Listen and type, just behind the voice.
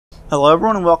Hello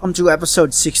everyone and welcome to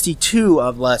episode 62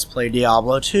 of Let's Play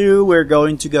Diablo 2. We're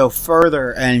going to go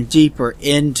further and deeper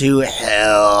into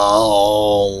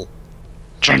hell.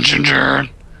 Dun, dun, dun.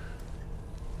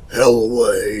 Hell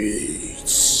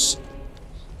awaits.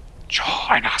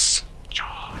 Join us.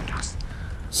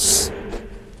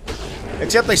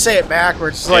 Except they say it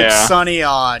backwards. It's like Yeah. Sunny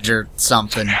Odge or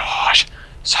something.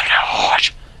 Sunny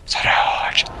Hodge.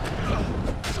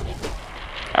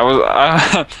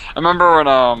 I remember when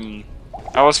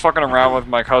I was fucking around with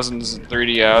my cousin's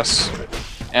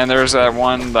 3DS, and there's that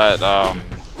one that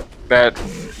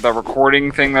the recording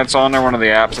thing that's on there, one of the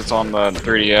apps that's on the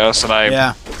 3DS, and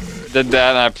I did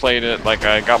that and I played it. Like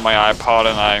I got my iPod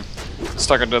and I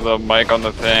stuck it to the mic on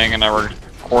the thing and I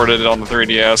recorded it on the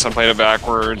 3DS and played it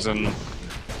backwards, and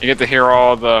you get to hear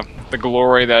all the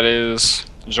glory that is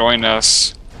Join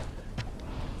Us.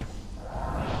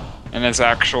 And it's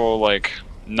actual, like,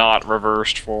 not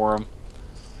reversed form.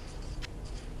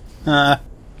 I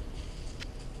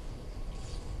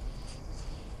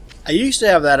used to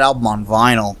have that album on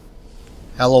vinyl.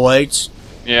 Hell awaits.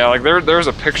 Yeah, like there's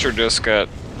a picture disc at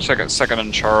Second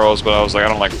and Charles, but I was like, I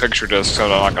don't like picture discs, so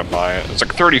I'm not gonna buy it. It's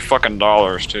like $30 fucking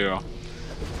too.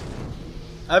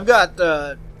 I've got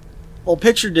well,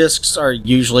 picture discs are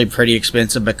usually pretty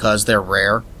expensive because they're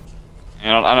rare.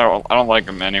 And I don't like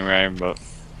them anyway, but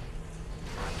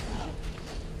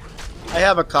I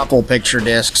have a couple picture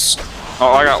discs.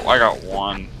 oh, I got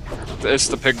one. It's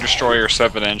the Pig Destroyer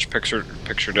 7-inch picture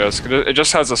disc. It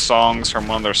just has the songs from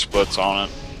one of their splits on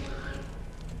it.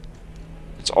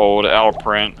 It's old, out of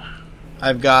print.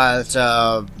 I've got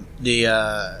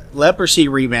the Leprosy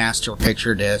Remaster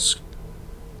picture disc.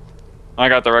 I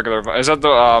got the regular. Is that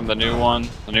the new one?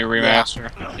 The new remaster?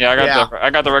 Yeah, I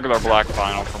got the regular black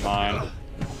vinyl for mine.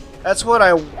 That's what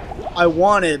I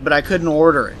wanted, but I couldn't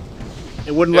order it.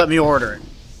 It wouldn't let me order it.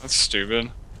 That's stupid.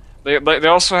 They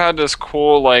also had this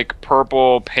cool like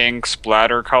purple pink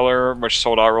splatter color, which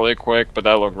sold out really quick, but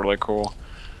that looked really cool.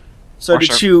 So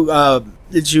did you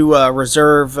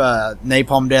reserve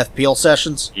Napalm Death Peel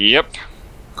sessions? Yep.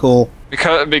 Cool.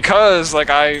 Because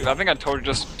like I think I told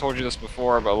you this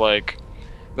before, but like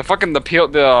the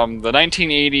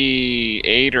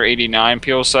 1988 or 89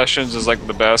 Peel sessions is like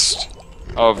the best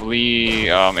of Lee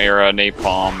era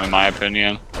Napalm in my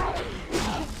opinion.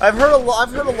 I've heard a lot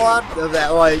of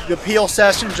that. Like the Peel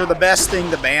sessions are the best thing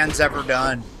the band's ever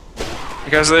done.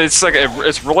 Because it's like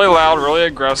it's really loud, really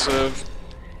aggressive,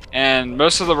 and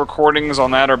most of the recordings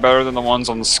on that are better than the ones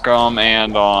on Scum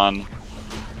and on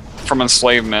From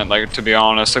Enslavement. Like to be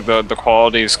honest, like the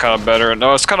quality is kind of better.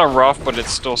 No, it's kind of rough, but it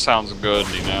still sounds good,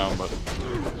 you know. But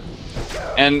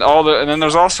and then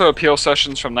there's also Appeal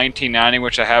sessions from 1990,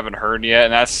 which I haven't heard yet,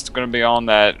 and that's going to be on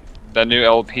that new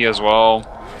LP as well.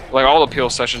 Like all the Appeal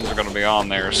sessions are going to be on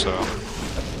there, so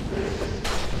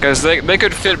because they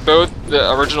could fit both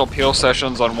the original Peel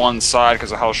sessions on one side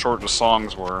because of how short the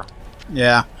songs were.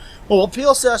 Yeah. Well,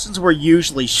 Peel sessions were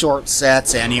usually short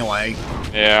sets anyway.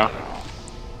 Yeah.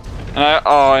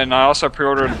 And I also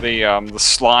pre-ordered the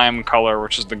slime color,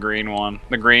 which is the green one,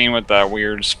 the green with that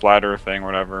weird splatter thing,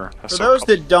 whatever. For those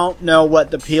that don't know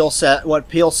what Peel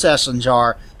sessions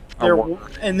are,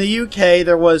 in the UK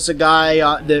there was a guy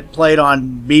that played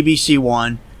on BBC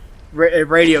One, a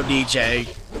radio DJ,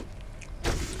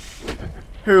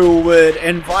 who would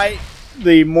invite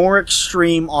the more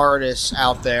extreme artists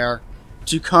out there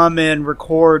to come and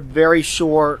record very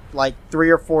short, like 3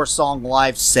 or 4 song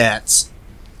live sets.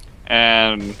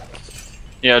 And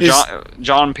yeah,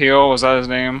 John Peel, was that his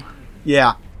name?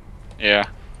 Yeah. Yeah.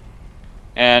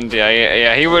 And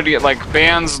yeah, he would get like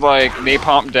bands like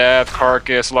Napalm Death,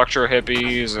 Carcass, Electro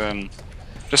Hippies, and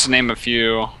just to name a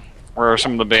few, were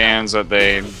some of the bands that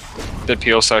they did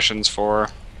Peel sessions for.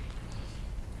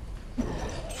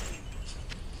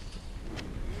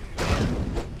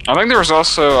 I think there was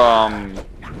also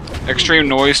Extreme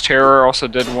Noise Terror also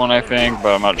did one, I think,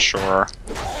 but I'm not sure.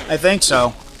 I think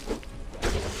so.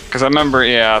 Because I remember,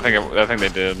 yeah, I think they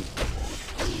did.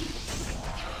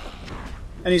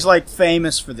 And he's like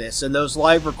famous for this, and those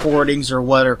live recordings are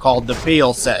what are called the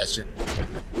Peel session.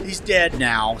 He's dead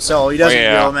now, so he doesn't do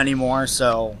them anymore,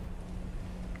 so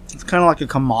it's kind of like a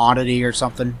commodity or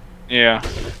something. Yeah.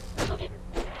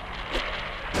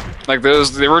 Like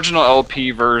the original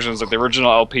LP versions, like the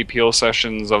original LP Peel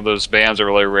sessions of those bands are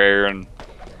really rare and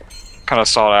kind of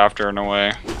sought after in a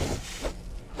way.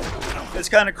 It's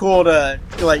kind of cool to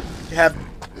like have.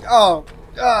 Oh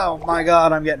my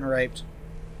God! I'm getting raped.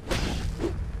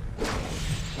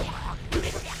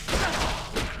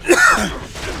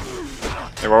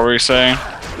 Hey, what were you saying?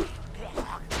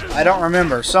 I don't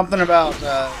remember. Something about.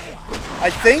 I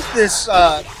think this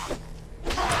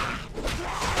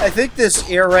I think this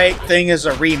ear rape thing is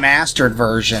a remastered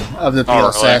version of the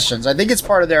Peel Sessions. I think it's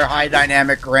part of their high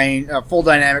dynamic range, full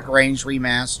dynamic range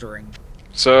remastering.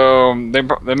 So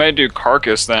they may do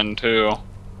Carcass then too.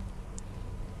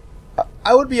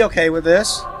 I would be okay with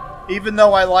this, even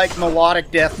though I like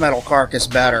melodic death metal Carcass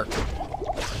better.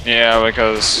 Yeah,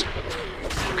 because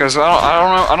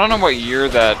I don't know what year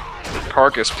that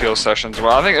Carcass Peel Sessions were.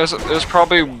 I think it was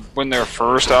probably when their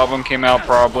first album came out,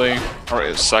 probably, or it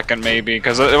was second maybe,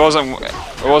 because it wasn't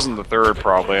the third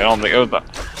probably. I don't think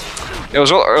it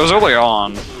was early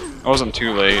on. It wasn't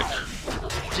too late.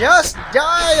 Just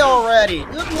die already!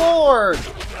 Good lord!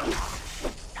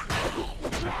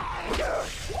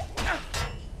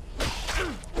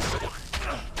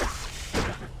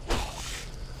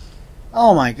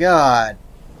 Oh my god.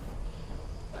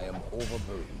 I am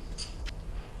overburdened.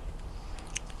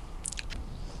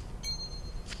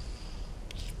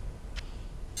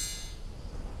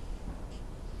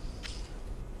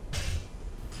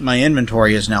 My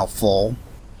inventory is now full.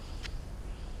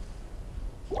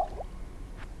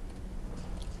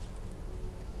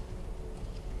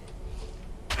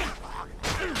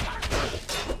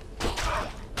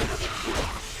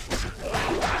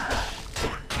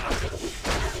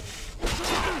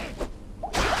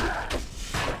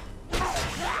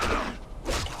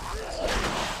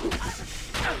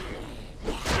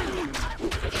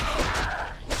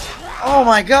 Oh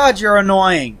my god, you're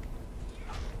annoying!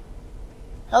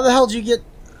 How the hell did you get...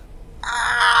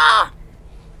 Ah!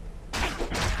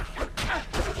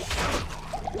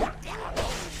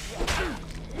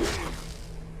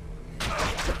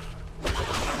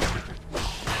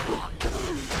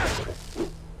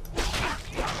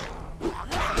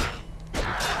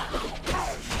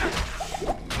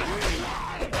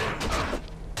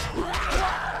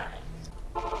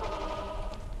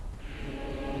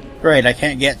 Great, I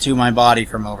can't get to my body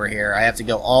from over here. I have to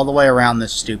go all the way around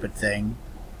this stupid thing.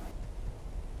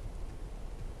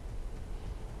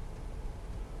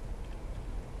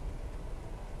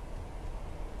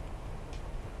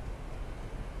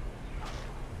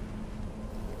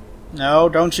 No,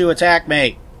 don't you attack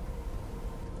me.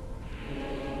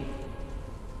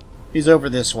 He's over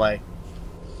this way.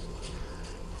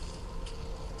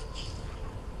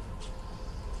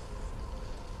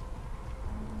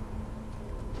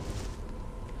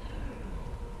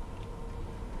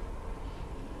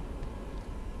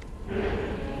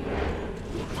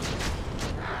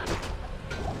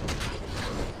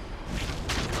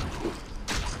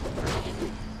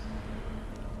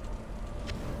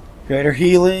 Greater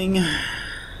healing.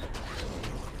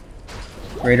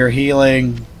 Greater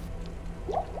healing.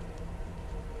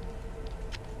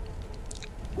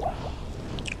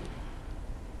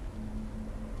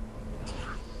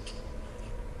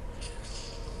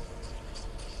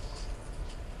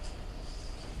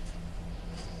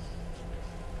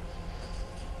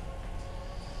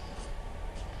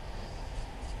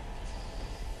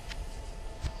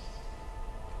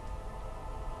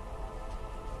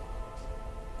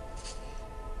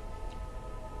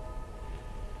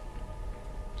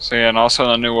 So yeah, and also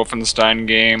in the new Wolfenstein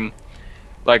game,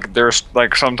 like there's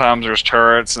like sometimes there's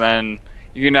turrets, and then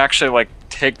you can actually like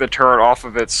take the turret off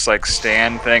of its like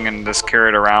stand thing and just carry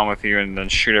it around with you, and then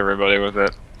shoot everybody with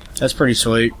it. That's pretty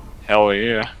sweet. Hell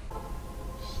yeah!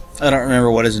 I don't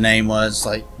remember what his name was,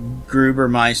 like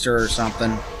Grubermeister or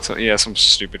something. So yeah, some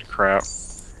stupid crap.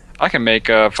 I can make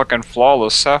a fucking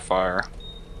flawless sapphire.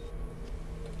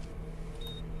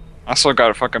 I still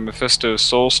got a fucking Mephisto's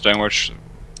Soulstone, which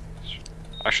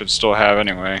I should still have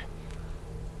anyway.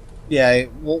 Yeah,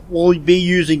 we'll be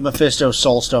using Mephisto's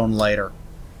Soulstone later.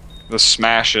 Let's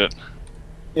smash it.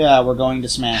 Yeah, we're going to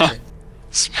smash it.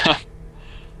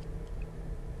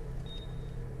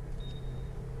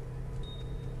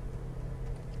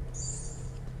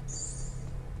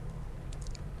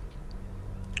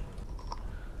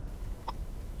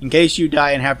 In case you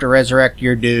die and have to resurrect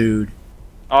your dude.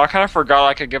 Oh, I kind of forgot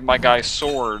I could give my guy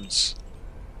swords.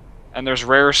 And there's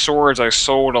rare swords I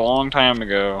sold a long time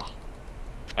ago.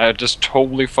 I just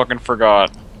totally fucking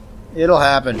forgot. It'll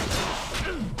happen.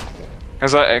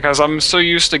 Because I'm so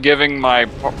used to giving my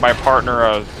partner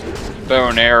a bow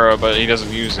and arrow, but he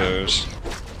doesn't use those.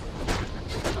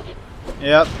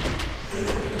 Yep.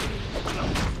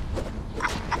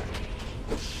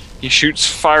 He shoots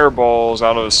fireballs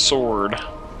out of his sword.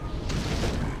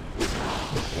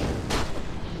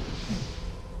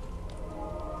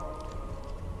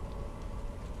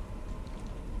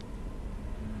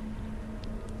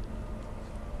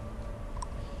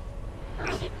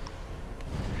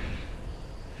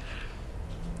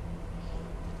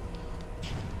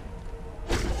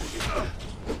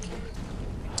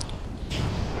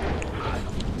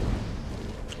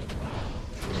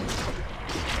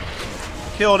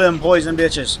 Kill them poison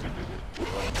bitches.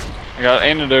 I got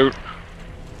antidote.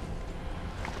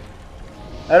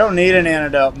 I don't need an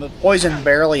antidote. The poison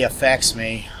barely affects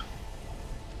me.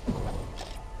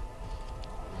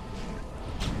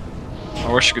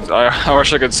 I wish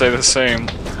I could say the same.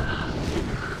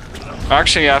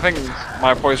 Actually, I think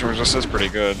my poison resistance is pretty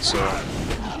good, so.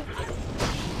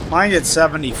 Mine's at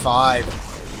 75.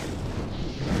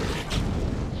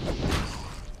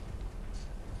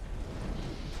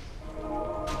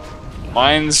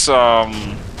 Mine's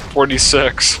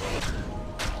 46.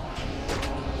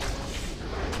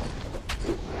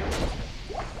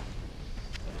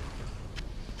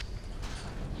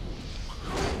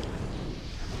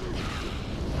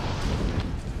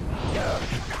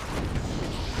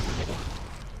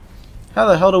 How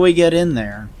the hell do we get in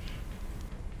there?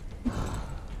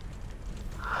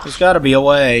 There's got to be a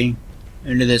way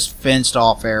into this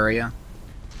fenced-off area.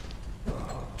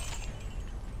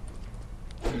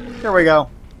 Here we go.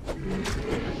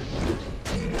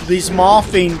 These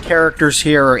morphine characters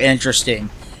here are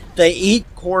interesting. They eat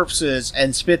corpses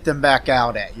and spit them back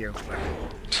out at you.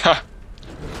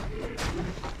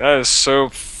 That is so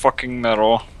fucking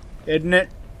metal. Isn't it?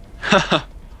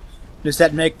 Does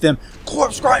that make them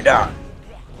corpse grinder?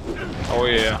 Oh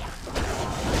yeah.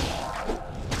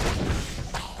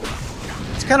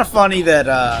 It's kind of funny that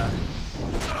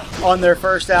on their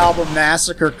first album,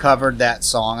 Massacre covered that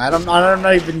song. I'm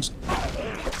not even.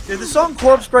 Did the song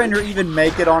Corpse Grinder even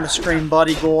make it on a Scream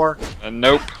Buddy Gore?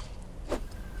 Nope.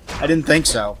 I didn't think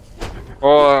so.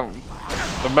 Well,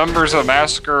 the members of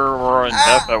Massacre were in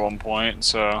death at one point,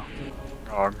 so.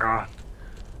 Oh god.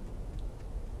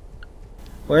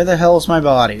 Where the hell is my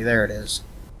body? There it is.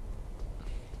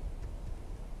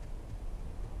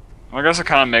 I guess it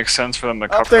kind of makes sense for them to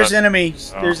cover. Oh, there's that.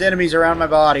 enemies. Oh. There's enemies around my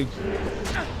body.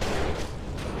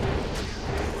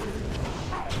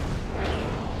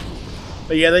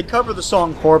 But yeah, they cover the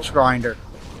song Corpse Grinder.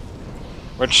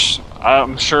 Which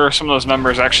I'm sure some of those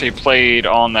members actually played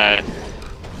on that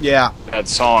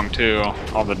song too,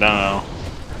 on the demo.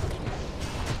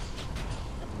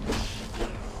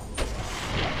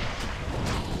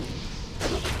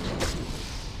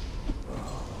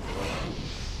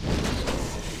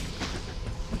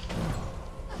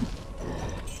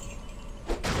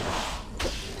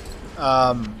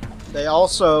 They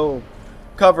also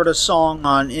covered a song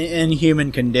on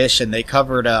Inhuman Condition. They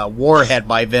covered Warhead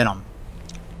by Venom.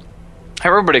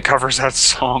 Everybody covers that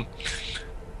song.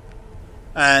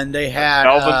 And they had...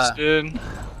 Elvis did.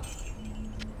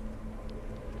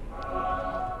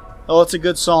 Oh, it's a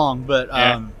good song, but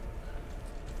Yeah.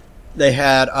 they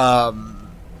had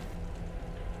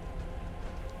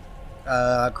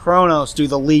Kronos do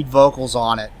the lead vocals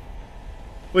on it.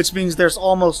 Which means there's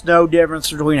almost no difference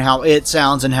between how it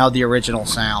sounds and how the original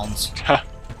sounds.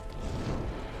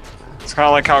 It's kind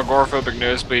of like how Agoraphobic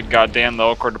Nosebleed got Dan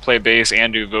Lilcord to play bass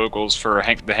and do vocals for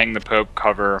the Hang the Pope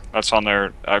cover. That's on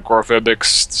their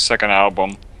Agoraphobic's second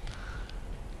album.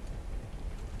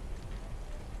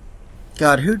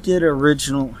 God, who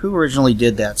originally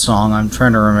did that song? I'm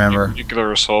trying to remember.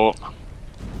 Nuclear Assault.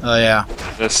 Oh yeah.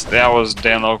 That was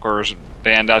Dan Lilcord's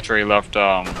band after he left,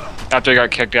 after he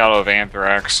got kicked out of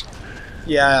Anthrax.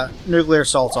 Yeah, Nuclear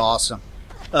Assault's awesome.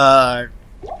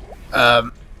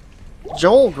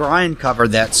 Joel Grind covered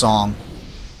that song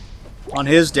on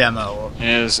his demo.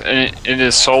 In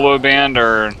his solo band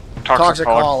or Toxic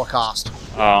Holocaust.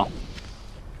 Oh.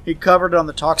 He covered it on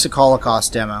the Toxic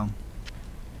Holocaust demo.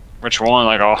 Which one?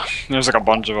 There's like a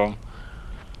bunch of them.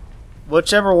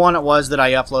 Whichever one it was that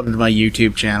I uploaded to my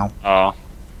YouTube channel. Oh.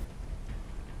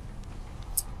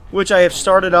 Which I have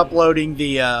started uploading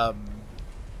the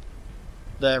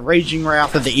Raging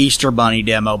Wrath of the Easter Bunny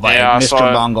demo by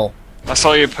Mr. Bungle. I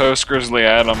saw you post Grizzly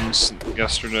Adams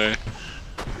yesterday.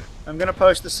 I'm gonna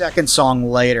post the second song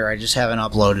later. I just haven't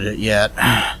uploaded it yet.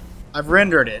 I've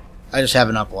rendered it. I just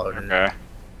haven't uploaded it. Okay.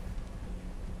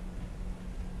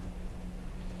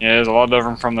 Yeah, it's a lot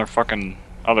different from their fucking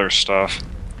other stuff.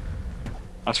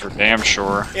 That's for damn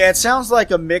sure. Yeah, it sounds like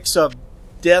a mix of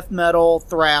death metal,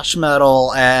 thrash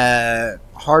metal,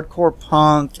 hardcore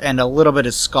punk, and a little bit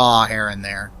of ska here and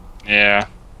there. Yeah.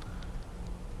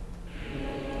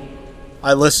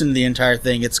 I listened to the entire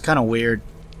thing. It's kind of weird.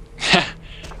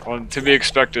 Well, to be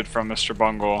expected from Mr.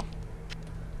 Bungle.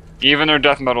 Even their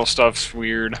death metal stuff's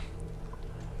weird.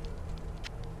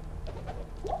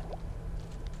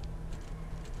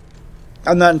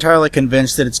 I'm not entirely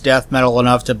convinced that it's death metal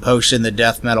enough to post in the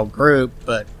death metal group,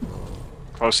 but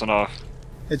Close enough.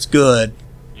 it's good.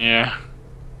 Yeah.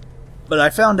 But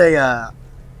I found a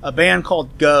band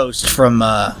called Ghost from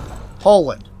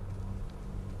Poland.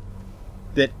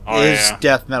 that is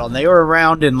death metal. And they were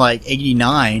around in like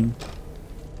 '89.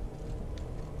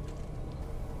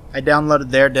 I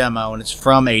downloaded their demo, and it's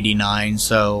from '89.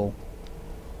 So,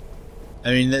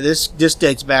 I mean, this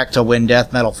dates back to when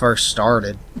death metal first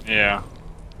started. Yeah.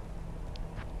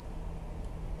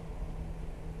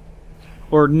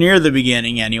 Or near the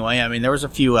beginning, anyway. I mean, there was a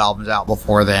few albums out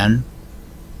before then.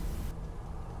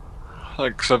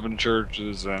 Like Seven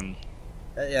Churches and...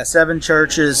 yeah, Seven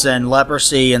Churches and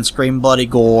Leprosy and Scream Bloody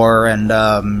Gore and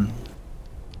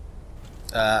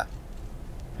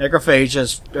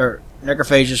Necrophagia's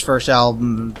first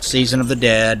album, Season of the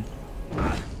Dead.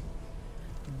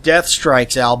 Death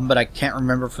Strike's album, but I can't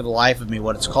remember for the life of me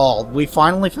what it's called. We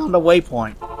finally found a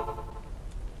waypoint.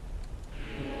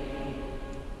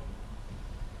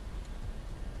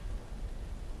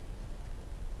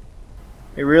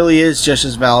 It really is just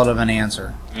as valid of an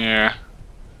answer. Yeah.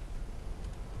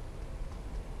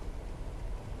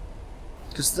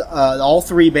 Because all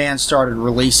three bands started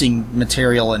releasing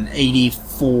material in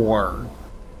 '84.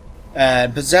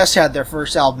 Possessed had their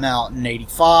first album out in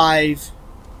 '85.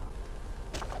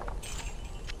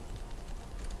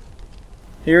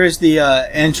 Here is the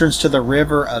entrance to the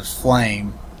River of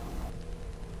Flame.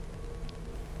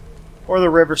 Or the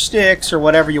River Styx, or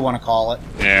whatever you want to call it.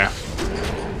 Yeah.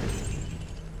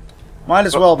 Might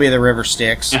as well be the River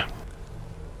Styx. Yeah.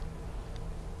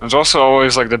 There's also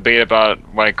always like debate about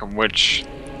like when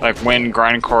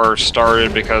grindcore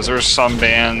started, because there's some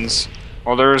bands,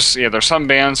 there's some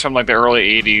bands from like the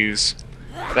early '80s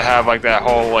that have like that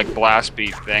whole like blast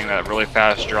beat thing, that really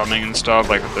fast drumming and stuff.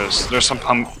 Like there's some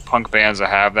punk bands that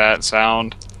have that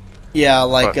sound. Yeah,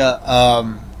 like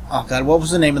oh god, what was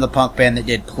the name of the punk band that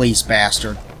did Police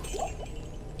Bastard?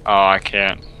 Oh, I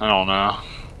don't know.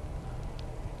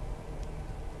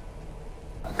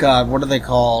 God, what are they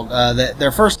called?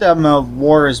 Their first album of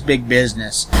War is Big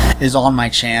Business is on my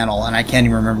channel, and I can't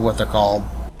even remember what they're called.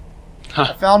 Huh.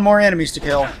 I found more enemies to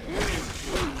kill.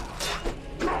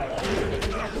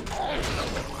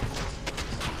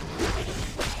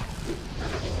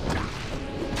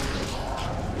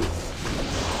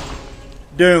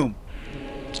 Doom.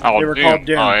 Oh, they were Doom. called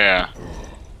Doom. Oh, yeah.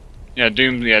 Yeah,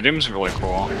 Doom. Yeah, Doom's really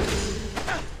cool.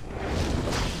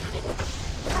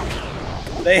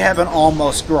 They have an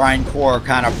almost grindcore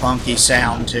kind of punky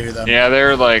sound to them. Yeah,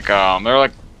 they're like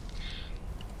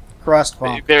crust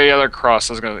punk. They're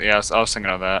crust. I was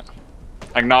thinking of that.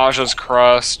 Like Nausea's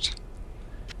crust.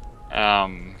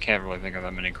 Can't really think of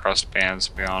that many crust bands,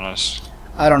 to be honest.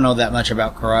 I don't know that much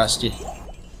about crust.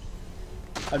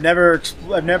 I've never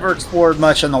explored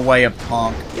much in the way of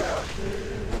punk.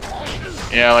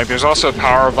 Yeah, like there's also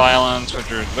Power Violence,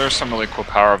 there's some really cool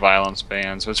Power Violence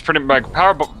bands. It's pretty like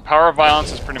Power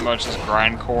Violence is pretty much just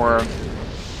grindcore,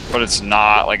 but it's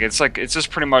not. Like it's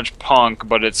just pretty much punk,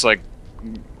 but it's like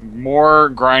more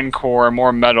grindcore,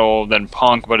 more metal than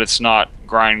punk, but it's not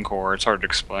grindcore. It's hard to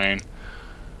explain.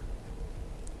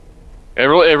 It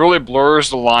really blurs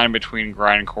the line between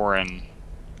grindcore and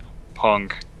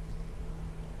punk.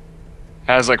 It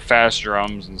has like fast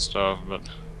drums and stuff, but.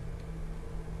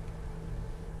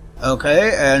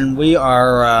 Okay, and we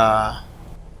are,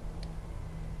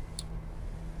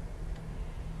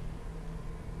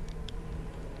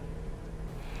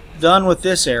 done with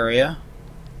this area.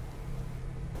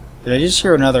 Did I just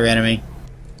hear another enemy?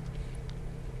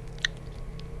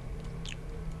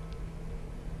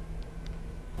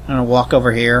 I'm gonna walk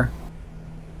over here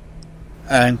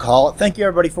and call it. Thank you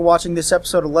everybody for watching this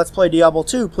episode of Let's Play Diablo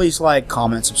 2. Please like,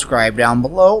 comment, subscribe down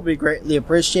below. It would be greatly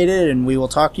appreciated, and we will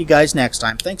talk to you guys next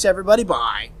time. Thanks everybody,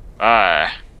 bye.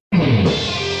 Bye.